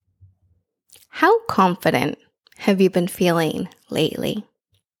How confident have you been feeling lately?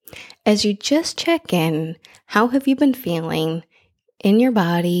 As you just check in, how have you been feeling in your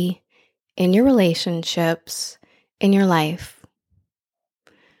body, in your relationships, in your life?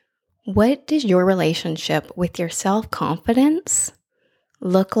 What does your relationship with your self-confidence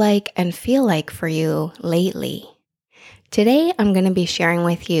look like and feel like for you lately? Today, I'm going to be sharing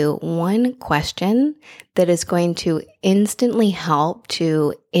with you one question that is going to instantly help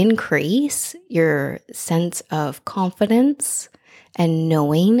to increase your sense of confidence and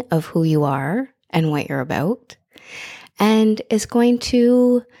knowing of who you are and what you're about, and is going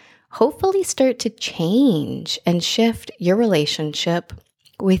to hopefully start to change and shift your relationship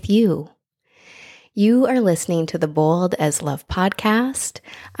with you. You are listening to the Bold as Love podcast.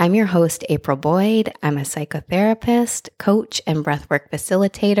 I'm your host, April Boyd. I'm a psychotherapist, coach, and breathwork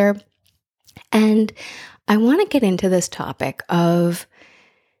facilitator. And I want to get into this topic of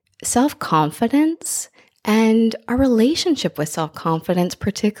self-confidence and our relationship with self-confidence,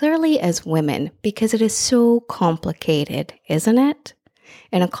 particularly as women, because it is so complicated, isn't it?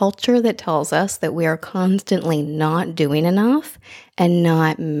 In a culture that tells us that we are constantly not doing enough and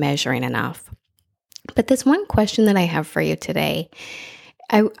not measuring enough. But this one question that I have for you today,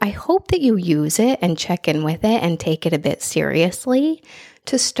 I hope that you use it and check in with it and take it a bit seriously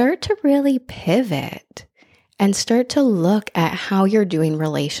to start to really pivot and start to look at how you're doing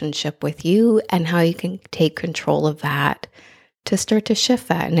relationship with you and how you can take control of that to start to shift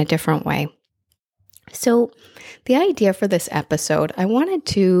that in a different way. So the idea for this episode, I wanted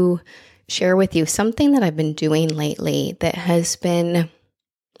to share with you something that I've been doing lately that has been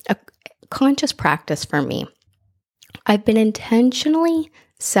a conscious practice for me. I've been intentionally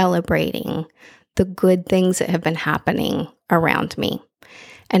celebrating the good things that have been happening around me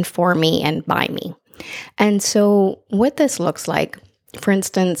and for me and by me. And so what this looks like, for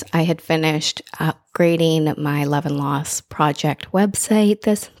instance, I had finished upgrading my Love and Loss Project website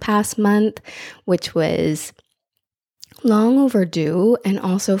this past month, which was long overdue and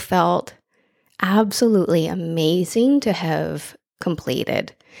also felt absolutely amazing to have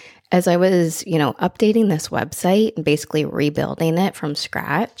completed. As I was, updating this website and basically rebuilding it from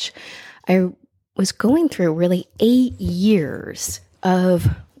scratch, I was going through really 8 years of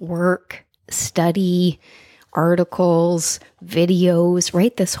work, study, articles, videos,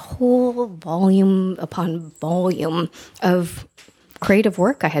 right? This whole volume upon volume of creative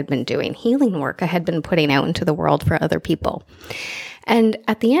work I had been doing, healing work I had been putting out into the world for other people. And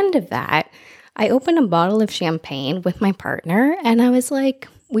at the end of that, I opened a bottle of champagne with my partner and I was like,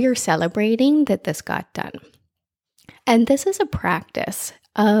 we are celebrating that this got done. And this is a practice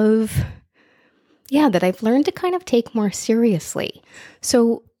that I've learned to kind of take more seriously.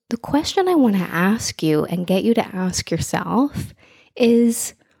 So the question I want to ask you and get you to ask yourself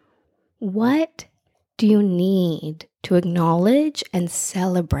is, what do you need to acknowledge and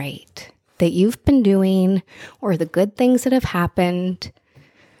celebrate that you've been doing or the good things that have happened?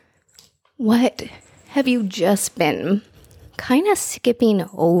 What have you just been kind of skipping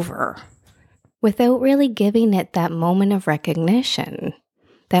over without really giving it that moment of recognition,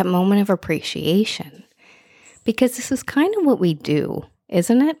 that moment of appreciation? Because this is kind of what we do,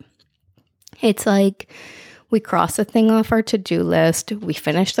 isn't it? It's like we cross a thing off our to-do list, we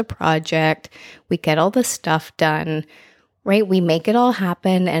finish the project, we get all the stuff done, right? We make it all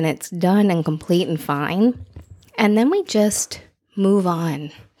happen and it's done and complete and fine. And then we just move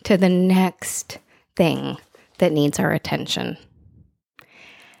on to the next thing that needs our attention.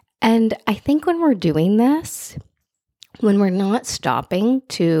 And I think when we're doing this, when we're not stopping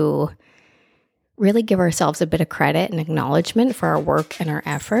to really give ourselves a bit of credit and acknowledgement for our work and our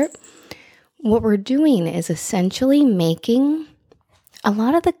effort, what we're doing is essentially making a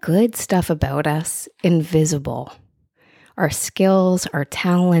lot of the good stuff about us invisible. Our skills, our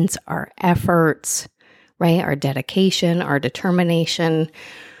talents, our efforts, right? Our dedication, our determination.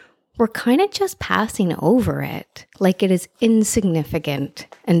 We're kind of just passing over it like it is insignificant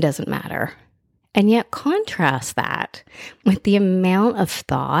and doesn't matter. And yet contrast that with the amount of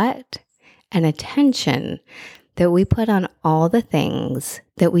thought and attention that we put on all the things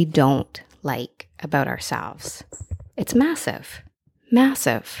that we don't like about ourselves. It's massive,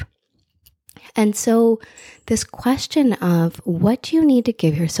 massive. And so this question of what do you need to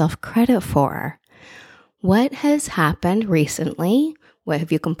give yourself credit for? What has happened recently? What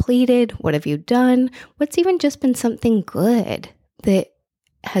have you completed? What have you done? What's even just been something good that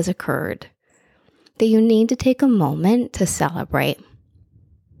has occurred that you need to take a moment to celebrate?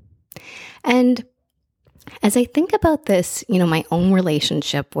 And as I think about this, my own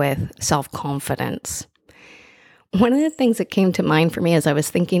relationship with self-confidence, one of the things that came to mind for me as I was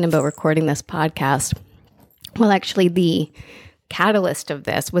thinking about recording this podcast, well, actually, the catalyst of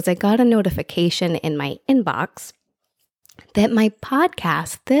this was I got a notification in my inbox that my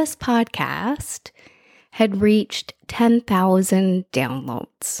podcast, this podcast, had reached 10,000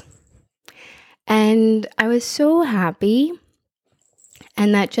 downloads. And I was so happy.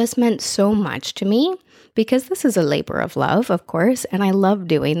 And that just meant so much to me because this is a labor of love, of course, and I love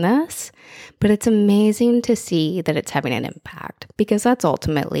doing this. But it's amazing to see that it's having an impact because that's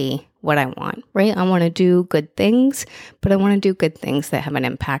ultimately what I want, right? I want to do good things, but I want to do good things that have an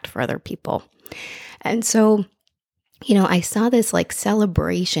impact for other people. And so, I saw this like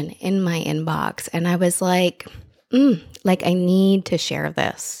celebration in my inbox and I was like, I need to share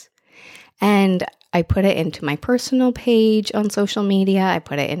this. And I put it into my personal page on social media. I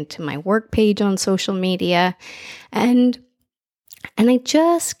put it into my work page on social media. And I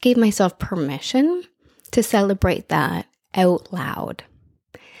just gave myself permission to celebrate that out loud.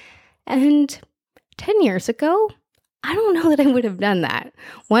 And 10 years ago, I don't know that I would have done that.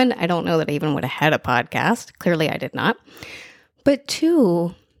 One, I don't know that I even would have had a podcast. Clearly, I did not. But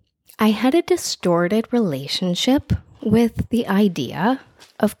two, I had a distorted relationship with the idea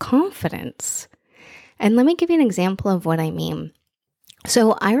of confidence. And let me give you an example of what I mean.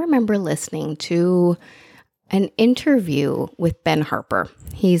 So I remember listening to an interview with Ben Harper.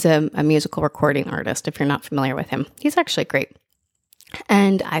 He's a musical recording artist, if you're not familiar with him. He's actually great.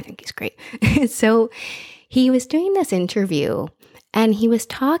 And I think he's great. So he was doing this interview and he was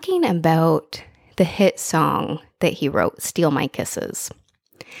talking about the hit song that he wrote, Steal My Kisses.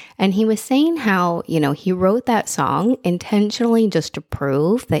 And he was saying how, he wrote that song intentionally just to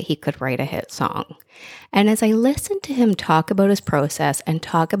prove that he could write a hit song. And as I listened to him talk about his process and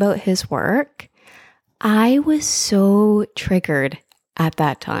talk about his work, I was so triggered at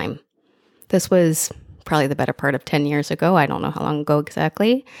that time. This was probably the better part of 10 years ago. I don't know how long ago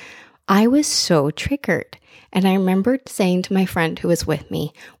exactly. I was so triggered. And I remembered saying to my friend who was with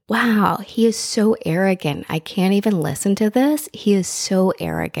me, wow, he is so arrogant. I can't even listen to this. He is so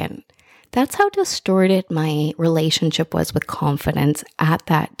arrogant. That's how distorted my relationship was with confidence at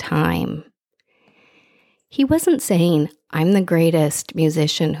that time. He wasn't saying, I'm the greatest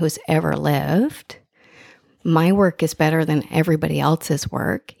musician who's ever lived. My work is better than everybody else's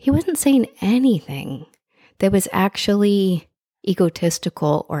work. He wasn't saying anything that was actually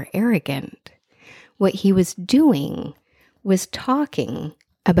egotistical or arrogant. What he was doing was talking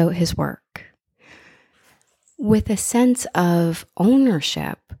about his work with a sense of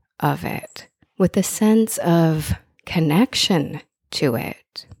ownership of it, with a sense of connection to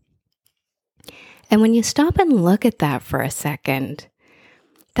it. And when you stop and look at that for a second,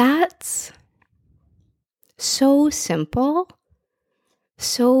 that's so simple,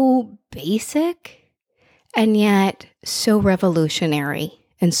 so basic, and yet so revolutionary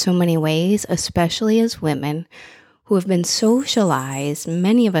in so many ways, especially as women who have been socialized,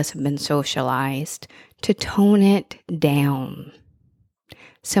 many of us have been socialized to tone it down.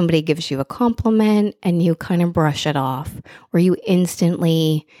 Somebody gives you a compliment and you kind of brush it off, or you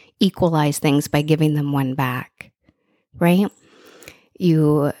instantly equalize things by giving them one back, right?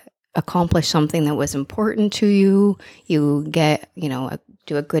 You accomplish something that was important to you. You get,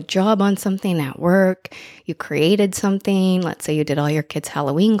 do a good job on something at work. You created something. Let's say you did all your kids'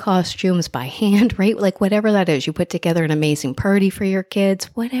 Halloween costumes by hand, right? Like whatever that is. You put together an amazing party for your kids,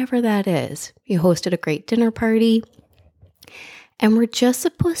 whatever that is. You hosted a great dinner party. And we're just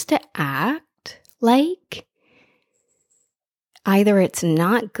supposed to act like either it's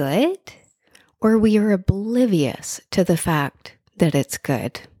not good or we are oblivious to the fact that it's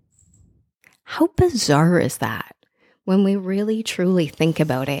good. How bizarre is that? When we really truly think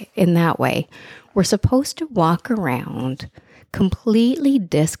about it in that way, we're supposed to walk around completely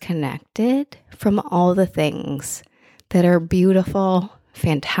disconnected from all the things that are beautiful,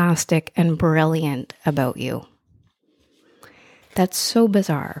 fantastic, and brilliant about you. That's so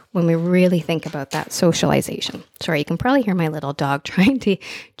bizarre when we really think about that socialization. Sorry, you can probably hear my little dog trying to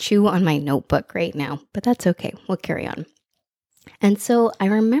chew on my notebook right now, but that's okay. We'll carry on. And so I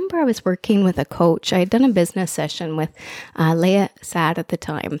remember I was working with a coach. I had done a business session with Leah Sad at the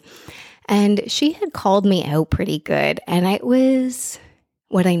time, and she had called me out pretty good, and it was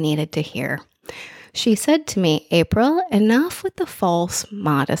what I needed to hear. She said to me, April, enough with the false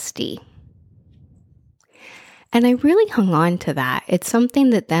modesty. And I really hung on to that. It's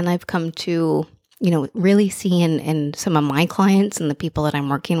something that then I've come to, really see in some of my clients and the people that I'm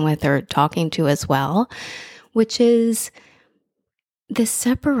working with or talking to as well, which is this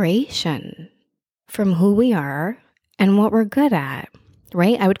separation from who we are and what we're good at.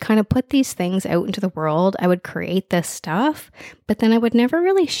 right? I would kind of put these things out into the world. I would create this stuff, but then I would never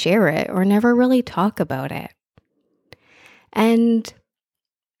really share it or never really talk about it. And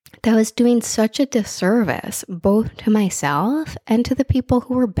that was doing such a disservice, both to myself and to the people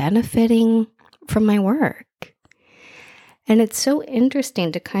who were benefiting from my work. And it's so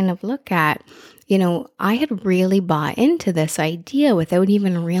interesting to kind of look at, I had really bought into this idea without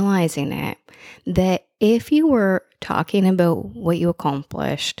even realizing it, that if you were talking about what you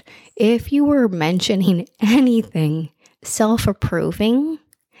accomplished, if you were mentioning anything self-approving,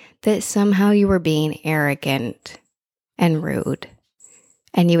 that somehow you were being arrogant and rude,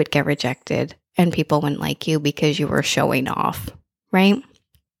 and you would get rejected and people wouldn't like you because you were showing off, right?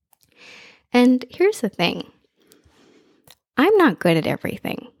 And here's the thing. I'm not good at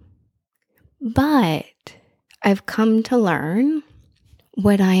everything, but I've come to learn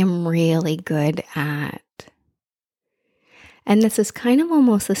what I am really good at. And this is kind of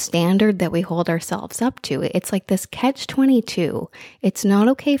almost the standard that we hold ourselves up to. It's like this catch-22. It's not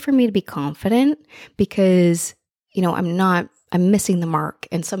okay for me to be confident because, I'm missing the mark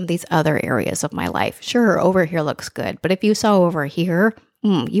in some of these other areas of my life. Sure, over here looks good, but if you saw over here,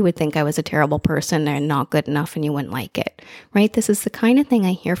 you would think I was a terrible person and not good enough and you wouldn't like it, right? This is the kind of thing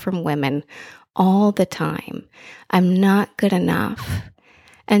I hear from women all the time. I'm not good enough.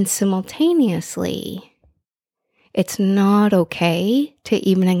 And simultaneously, it's not okay to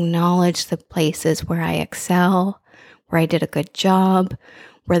even acknowledge the places where I excel, where I did a good job,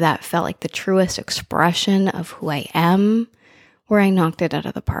 where that felt like the truest expression of who I am, where I knocked it out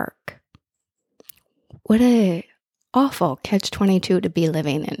of the park. What a awful catch-22 to be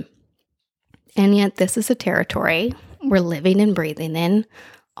living in. And yet this is a territory we're living and breathing in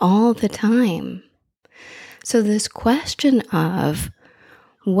all the time. So this question of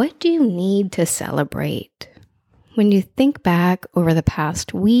what do you need to celebrate? When you think back over the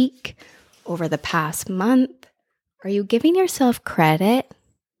past week, over the past month, are you giving yourself credit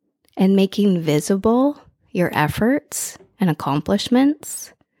and making visible your efforts and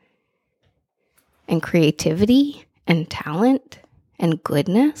accomplishments and creativity and talent and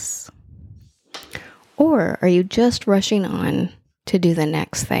goodness? Or are you just rushing on to do the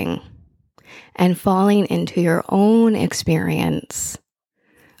next thing and falling into your own experience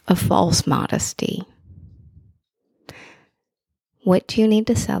of false modesty? What do you need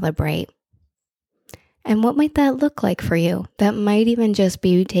to celebrate? And what might that look like for you? That might even just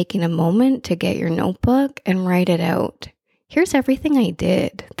be taking a moment to get your notebook and write it out. Here's everything I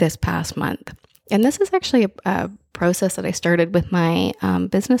did this past month. And this is actually a process that I started with my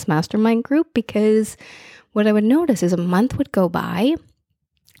business mastermind group, because what I would notice is a month would go by,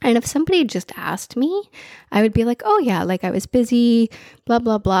 and if somebody just asked me, I would be like, oh yeah, like I was busy, blah,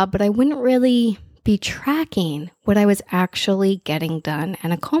 blah, blah, but I wouldn't really be tracking what I was actually getting done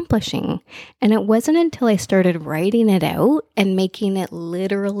and accomplishing. And it wasn't until I started writing it out and making it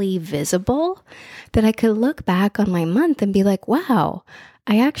literally visible that I could look back on my month and be like, wow,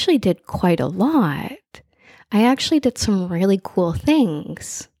 I actually did quite a lot. I actually did some really cool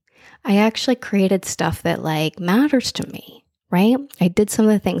things. I actually created stuff that matters to me, right? I did some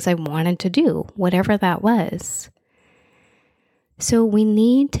of the things I wanted to do, whatever that was. So we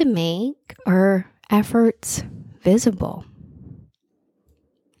need to make our efforts visible.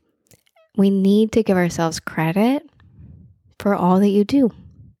 We need to give ourselves credit for all that you do.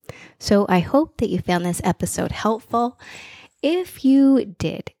 So I hope that you found this episode helpful. If you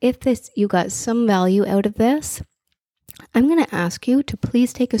did, you got some value out of this, I'm going to ask you to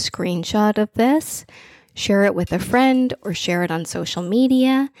please take a screenshot of this, share it with a friend, or share it on social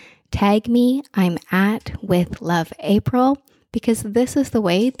media. Tag me. I'm at WithLoveApril, because this is the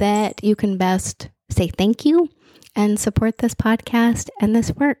way that you can best say thank you and support this podcast and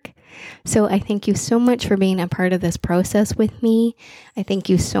this work. So I thank you so much for being a part of this process with me. I thank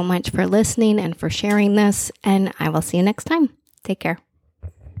you so much for listening and for sharing this, and I will see you next time. Take care.